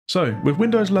So, with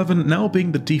Windows 11 now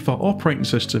being the default operating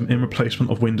system in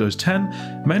replacement of Windows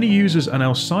 10, many users are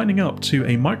now signing up to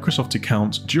a Microsoft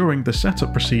account during the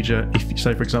setup procedure if,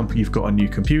 say for example, you've got a new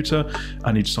computer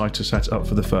and you decide to set it up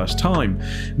for the first time.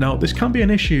 Now, this can be an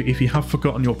issue if you have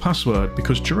forgotten your password,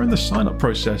 because during the sign-up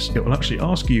process, it will actually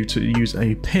ask you to use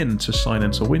a PIN to sign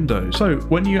into Windows. So,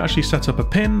 when you actually set up a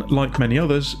PIN, like many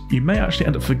others, you may actually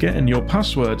end up forgetting your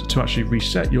password to actually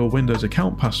reset your Windows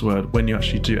account password when you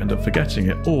actually do end up forgetting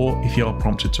it, or if you are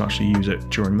prompted to actually use it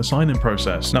during the sign-in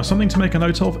process. Now, something to make a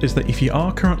note of is that if you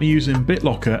are currently using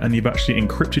BitLocker and you've actually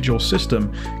encrypted your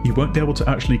system, you won't be able to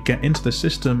actually get into the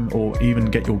system or even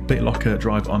get your BitLocker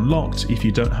drive unlocked if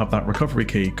you don't have that recovery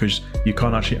key, because you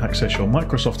can't actually access your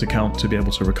Microsoft account to be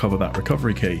able to recover that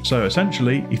recovery key. So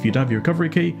essentially, if you don't have your recovery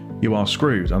key, you are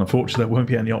screwed, and unfortunately there won't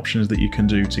be any options that you can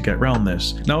do to get around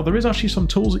this. Now, there is actually some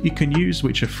tools that you can use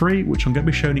which are free, which I'm going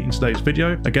to be showing you in today's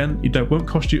video. Again, won't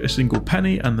cost you a single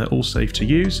penny, and they're all safe to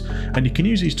use, and you can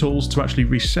use these tools to actually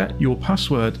reset your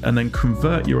password and then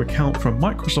convert your account from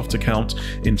Microsoft account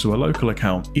into a local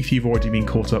account if you've already been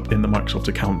caught up in the Microsoft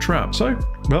account trap. So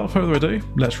without further ado,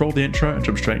 let's roll the intro and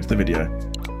jump straight into the video.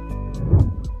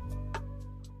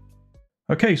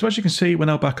 Okay, so as you can see, we're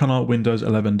now back on our Windows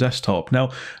 11 desktop.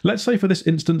 Now, let's say for this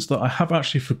instance that I have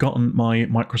actually forgotten my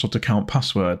Microsoft account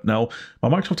password. Now, my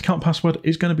Microsoft account password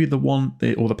is going to be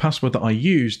the password that I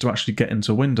use to actually get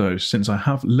into Windows, since I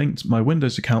have linked my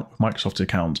Windows account with Microsoft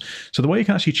account. So the way you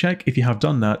can actually check if you have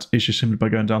done that is just simply by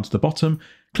going down to the bottom,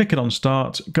 clicking on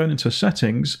Start, going into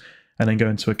Settings, and then go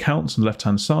into Accounts on the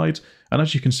left-hand side. And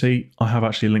as you can see, I have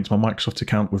actually linked my Microsoft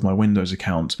account with my Windows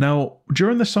account. Now,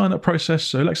 during the sign-up process,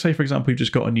 so let's say, for example, you've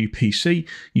just got a new PC,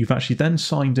 you've actually then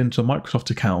signed into a Microsoft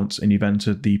account and you've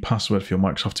entered the password for your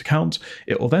Microsoft account.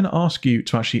 It will then ask you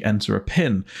to actually enter a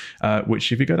PIN,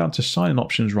 which if you go down to sign-in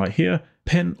options right here,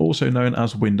 PIN, also known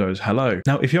as Windows Hello.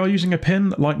 Now, if you are using a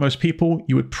PIN, like most people,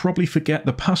 you would probably forget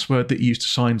the password that you used to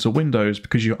sign to Windows,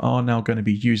 because you are now going to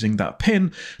be using that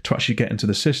PIN to actually get into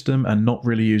the system and not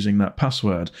really using that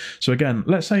password. So again,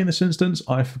 let's say in this instance,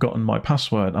 I've forgotten my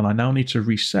password and I now need to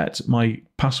reset my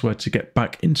password to get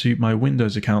back into my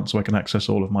Windows account so I can access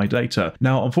all of my data.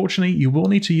 Now, unfortunately, you will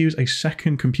need to use a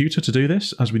second computer to do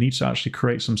this, as we need to actually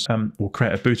create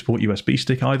create a bootable USB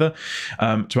stick either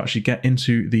to actually get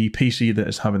into the PC that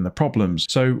is having the problems.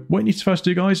 So what you need to first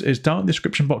do, guys, is down in the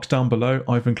description box down below,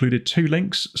 I've included two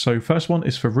links. So first one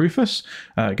is for Rufus.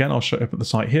 Again, I'll show up at the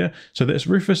site here. So this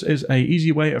Rufus is a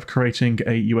easy way of creating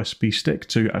a USB stick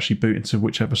to actually boot into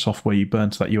whichever software you burn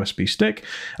to that USB stick.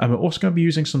 And we're also going to be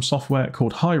using some software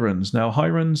called Hiruns. Now,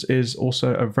 Hiruns is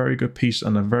also a very good piece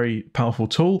and a very powerful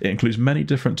tool. It includes many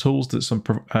different tools that some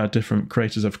different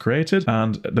creators have created.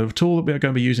 And the tool that we are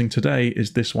going to be using today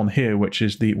is this one here, which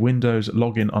is the Windows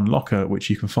Login Unlocker, which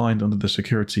you can find under the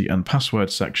security and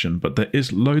password section. But there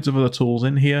is loads of other tools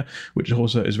in here, which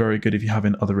also is very good if you're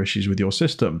having other issues with your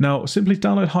system. Now, simply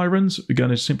download Hiruns. We're going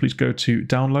to simply go to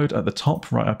download at the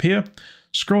top right up here.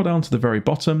 Scroll down to the very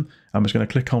bottom. I'm just going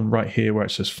to click on right here where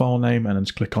it says file name, and then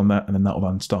just click on that, and then that will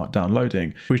then start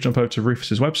downloading. If we jump over to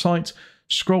Rufus's website,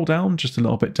 scroll down just a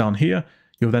little bit down here,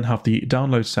 you'll then have the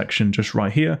download section just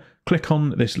right here. Click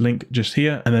on this link just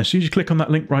here, and then as soon as you click on that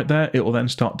link right there, it will then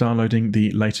start downloading the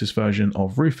latest version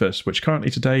of Rufus, which currently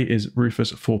today is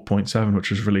Rufus 4.7, which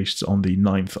was released on the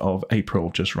 9th of April,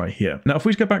 just right here. Now, if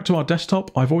we go back to our desktop,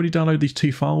 I've already downloaded these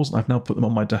two files, and I've now put them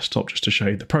on my desktop just to show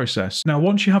you the process. Now,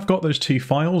 once you have got those two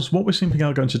files, what we're simply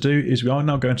now going to do is we are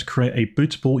now going to create a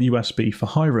bootable USB for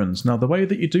Hiruns. Now, the way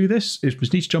that you do this is we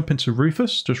need to jump into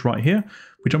Rufus, just right here.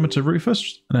 We jump into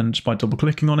Rufus, and then just by double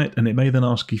clicking on it, and it may then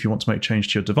ask you if you want to make change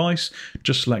to your device.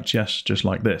 Just select yes, just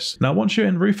like this. Now, once you're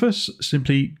in Rufus,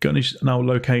 simply going to now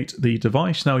locate the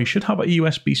device. Now, you should have a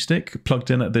USB stick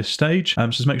plugged in at this stage, so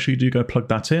just make sure you do go plug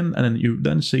that in, and then you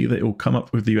then see that it will come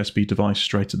up with the USB device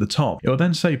straight at the top. It will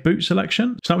then say boot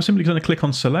selection. So now we're simply going to click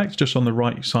on select just on the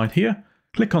right side here.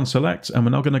 Click on select, and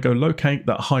we're now going to go locate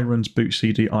that Hiruns boot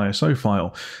CD ISO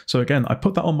file. So again, I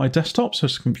put that on my desktop, so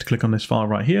just click on this file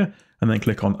right here, and then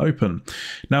click on open.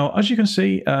 Now, as you can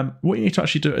see, what you need to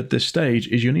actually do at this stage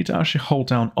is you need to actually hold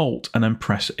down Alt and then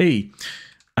press E.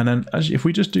 And then if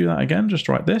we just do that again, just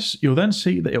like this, you'll then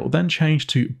see that it will then change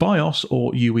to BIOS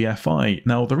or UEFI.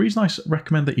 Now, the reason I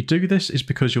recommend that you do this is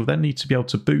because you'll then need to be able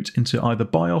to boot into either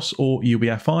BIOS or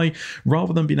UEFI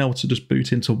rather than being able to just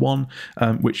boot into one,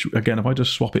 which again, if I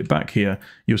just swap it back here,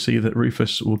 you'll see that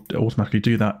Rufus will automatically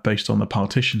do that based on the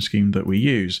partition scheme that we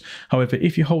use. However,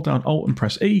 if you hold down Alt and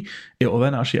press E, it will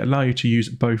then actually allow you to use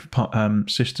both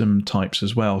system types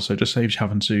as well. So it just saves you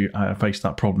having to face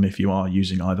that problem if you are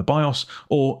using either BIOS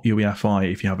or or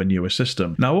UEFI if you have a newer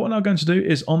system. Now what we're now going to do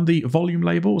is on the volume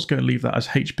labels, go and leave that as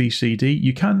HBCD.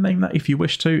 You can name that if you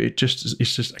wish to. It's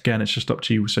just up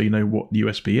to you, so you know what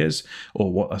USB is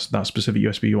or what that specific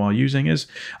USB you are using is.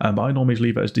 But I normally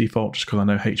leave it as default just because I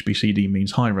know HBCD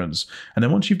means Hirons. And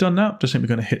then once you've done that, just simply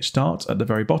going to hit start at the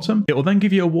very bottom. It will then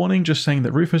give you a warning just saying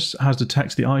that Rufus has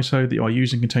detected the ISO that you are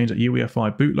using contains a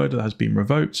UEFI bootloader that has been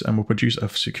revoked and will produce a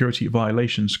security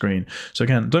violation screen. So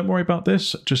again, don't worry about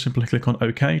this. Just simply click on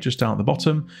OK just down at the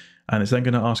bottom. And it's then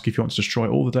going to ask if you want to destroy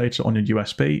all the data on your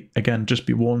USB. Again, just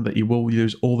be warned that you will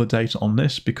lose all the data on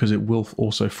this because it will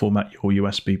also format your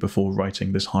USB before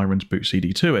writing this Hirons boot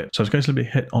CD to it. So it's going to simply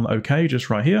hit on OK just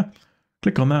right here.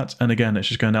 Click on that, and again, it's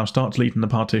just going to now start deleting the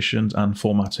partitions and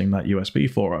formatting that USB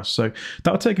for us. So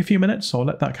that'll take a few minutes, so I'll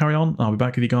let that carry on. I'll be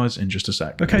back with you guys in just a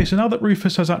sec. Okay, so now that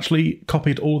Rufus has actually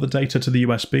copied all the data to the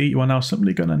USB, you are now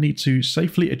simply going to need to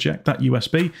safely eject that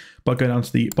USB by going down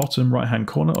to the bottom right-hand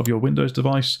corner of your Windows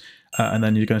device, and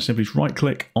then you're going to simply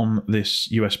right-click on this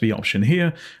USB option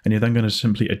here, and you're then going to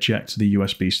simply eject the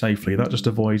USB safely. That just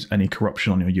avoids any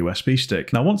corruption on your USB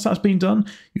stick. Now, once that's been done,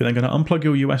 you're then going to unplug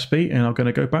your USB, and I'm going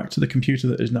to go back to the computer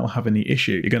that is now having the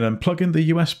issue. You're going to plug in the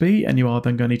USB, and you are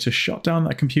then going to need to shut down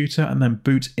that computer and then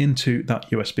boot into that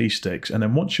USB sticks. And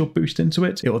then once you're booted into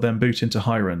it, it will then boot into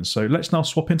Hirons. So let's now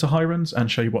swap into Hirons and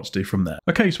show you what to do from there.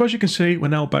 Okay, so as you can see, we're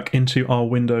now back into our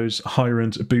Windows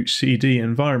Hirons boot CD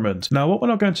environment. Now, what we're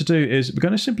now going to do is we're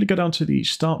going to simply go down to the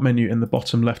start menu in the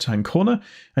bottom left hand corner,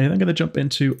 and you're then going to jump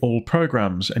into all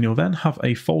programs, and you'll then have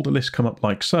a folder list come up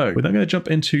like so. We're then going to jump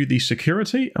into the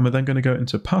security, and we're then going to go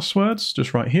into passwords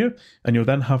just right here, and you'll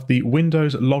then have the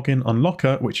Windows login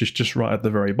unlocker, which is just right at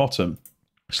the very bottom.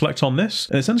 Select on this,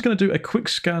 and it's then going to do a quick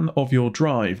scan of your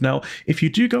drive. Now, if you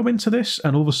do go into this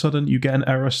and all of a sudden you get an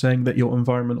error saying that your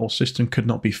environment or system could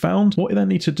not be found, what you then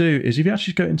need to do is if you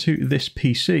actually go into this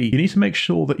PC, you need to make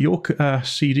sure that your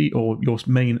CD or your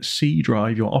main C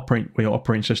drive, where your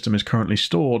operating system is currently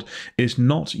stored, is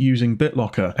not using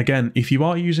BitLocker. Again, if you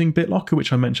are using BitLocker,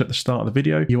 which I mentioned at the start of the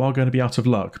video, you are going to be out of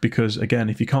luck because, again,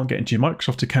 if you can't get into your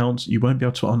Microsoft account, you won't be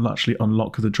able to actually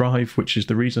unlock the drive, which is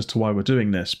the reason as to why we're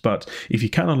doing this. But if you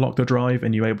can unlock the drive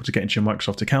and you're able to get into your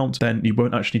Microsoft account, then you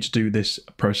won't actually need to do this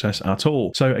process at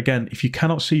all. So again, if you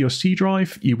cannot see your C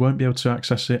drive, you won't be able to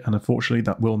access it, and unfortunately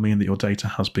that will mean that your data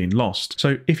has been lost.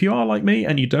 So if you are like me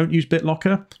and you don't use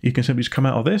BitLocker, you can simply just come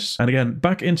out of this and again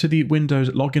back into the Windows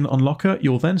login unlocker.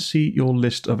 You'll then see your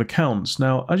list of accounts.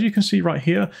 Now, as you can see right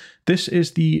here, this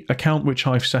is the account which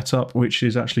I've set up, which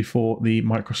is actually for the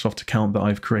Microsoft account that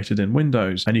I've created in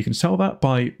Windows. And you can tell that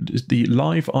by the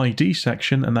live ID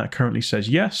section, and that currently says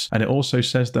yes. And it also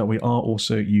says that we are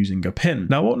also using a PIN.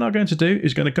 Now, what we're now going to do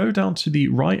is going to go down to the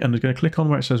right and we're going to click on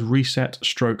where it says reset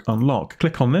stroke unlock.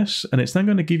 Click on this, and it's then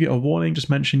going to give you a warning,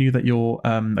 just mention you that your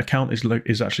account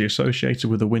is actually associated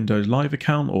with a Windows Live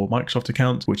account or Microsoft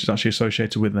account, which is actually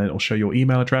associated with, and it'll show your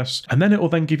email address. And then it will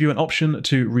then give you an option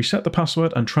to reset the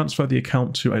password and transfer the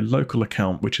account to a local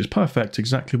account, which is perfect,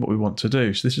 exactly what we want to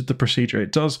do. So this is the procedure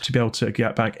it does to be able to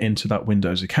get back into that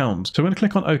Windows account. So we're going to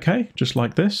click on OK, just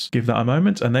like this, give that a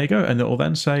moment, and there you go, and it will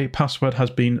then say password has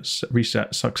been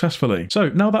reset successfully. So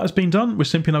now that has been done, we're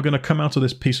simply now going to come out of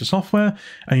this piece of software,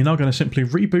 and you're now going to simply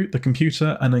reboot the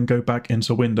computer and then go back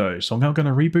into Windows. So I'm now going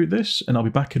to reboot this, and I'll be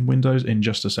back in Windows in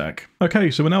just a sec.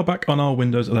 Okay, so we're now back on our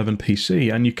Windows 11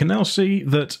 PC, and you can now see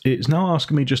that it's now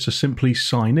asking me just to simply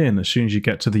sign in as soon as you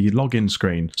get to the login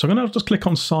screen. So I'm going to just click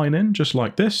on sign in just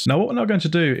like this. Now what we're now going to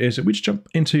do is we just jump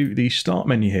into the start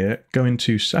menu here, go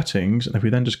into settings, and if we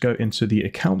then just go into the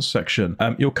accounts section,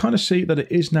 you'll kind of see that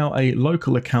it is now a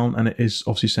local account, and it is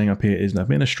obviously saying up here it is an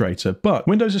administrator, but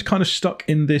Windows is kind of stuck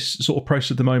in this sort of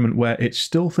process at the moment where it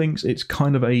still thinks it's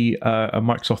kind of a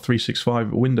Microsoft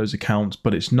 365 Windows account,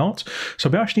 but it's not. So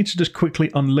we actually need to just quickly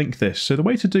unlink this. So the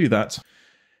way to do that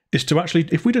is to actually,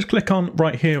 if we just click on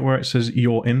right here where it says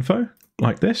your info,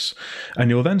 like this,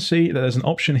 and you'll then see that there's an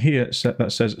option here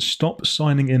that says stop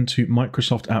signing into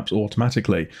Microsoft apps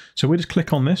automatically. So we just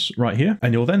click on this right here,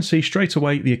 and you'll then see straight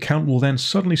away the account will then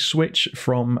suddenly switch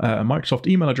from a Microsoft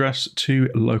email address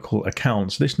to local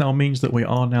accounts. This now means that we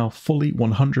are now fully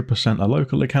 100% a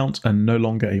local account and no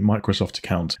longer a Microsoft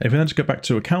account. If we then just go back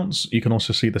to accounts, you can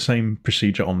also see the same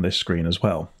procedure on this screen as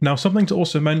well. Now, something to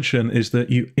also mention is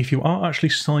that if you are actually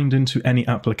signed into any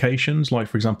applications, like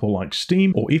for example like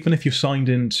Steam, or even if you've signed signed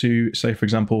into, say for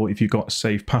example, if you've got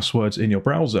saved passwords in your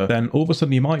browser, then all of a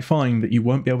sudden you might find that you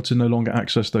won't be able to no longer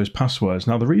access those passwords.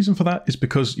 Now the reason for that is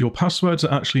because your passwords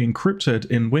are actually encrypted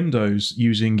in Windows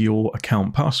using your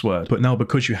account password. But now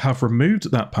because you have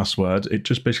removed that password, it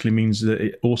just basically means that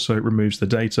it also removes the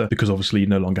data, because obviously you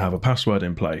no longer have a password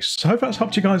in place. So I hope that's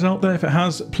helped you guys out there. If it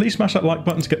has, please smash that like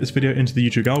button to get this video into the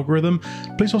YouTube algorithm.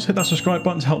 Please also hit that subscribe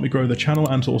button to help me grow the channel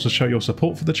and to also show your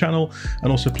support for the channel.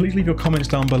 And also please leave your comments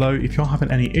down below if you're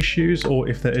having any issues, or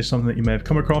if there is something that you may have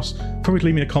come across. Probably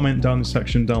leave me a comment down in the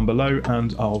section down below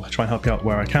and I'll try and help you out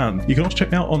where I can. You can also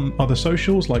check me out on other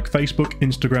socials like Facebook,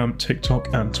 Instagram,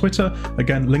 TikTok and Twitter.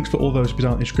 Again, links for all those will be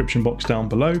down in the description box down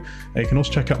below. You can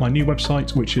also check out my new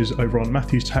website, which is over on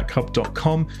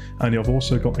matthewstechhub.com, and I've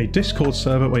also got a Discord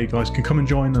server where you guys can come and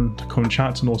join and come and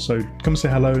chat, and also come say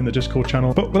hello in the Discord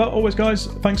channel. But without always guys,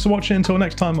 thanks for watching. Until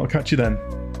next time, I'll catch you then.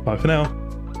 Bye for now.